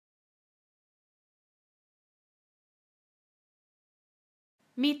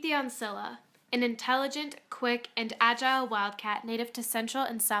Meet the Oncilla, an intelligent, quick, and agile wildcat native to Central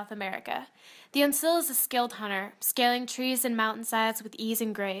and South America. The Oncilla is a skilled hunter, scaling trees and mountainsides with ease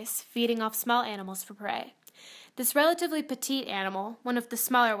and grace, feeding off small animals for prey. This relatively petite animal, one of the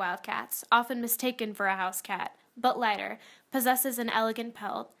smaller wildcats, often mistaken for a house cat, but lighter, possesses an elegant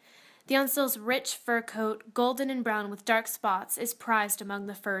pelt. The Oncilla's rich fur coat, golden and brown with dark spots, is prized among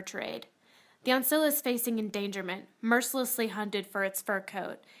the fur trade. The Oncilla is facing endangerment, mercilessly hunted for its fur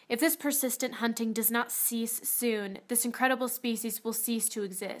coat. If this persistent hunting does not cease soon, this incredible species will cease to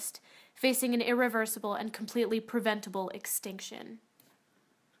exist, facing an irreversible and completely preventable extinction.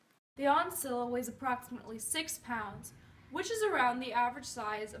 The Oncilla weighs approximately 6 pounds, which is around the average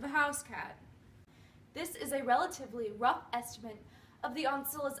size of a house cat. This is a relatively rough estimate of the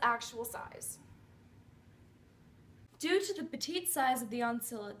Oncilla's actual size. Due to the petite size of the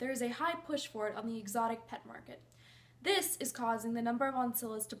Oncilla, there is a high push for it on the exotic pet market. This is causing the number of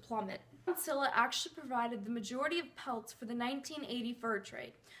Oncillas to plummet. Oncilla actually provided the majority of pelts for the 1980 fur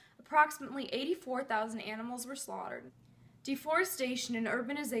trade. Approximately 84,000 animals were slaughtered. Deforestation and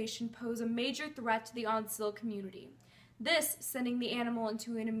urbanization pose a major threat to the Oncilla community, this sending the animal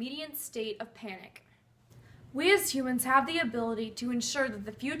into an immediate state of panic. We as humans have the ability to ensure that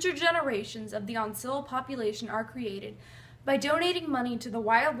the future generations of the Oncilla population are created by donating money to the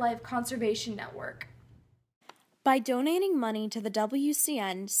Wildlife Conservation Network. By donating money to the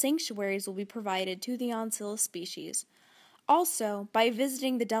WCN, sanctuaries will be provided to the Oncilla species. Also, by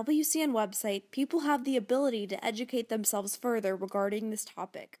visiting the WCN website, people have the ability to educate themselves further regarding this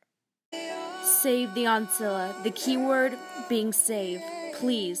topic. Save the Oncilla, the keyword being save.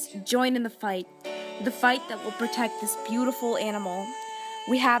 Please, join in the fight that will protect this beautiful animal.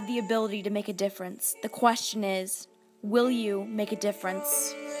 We have the ability to make a difference. The question is, will you make a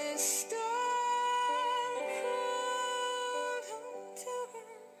difference?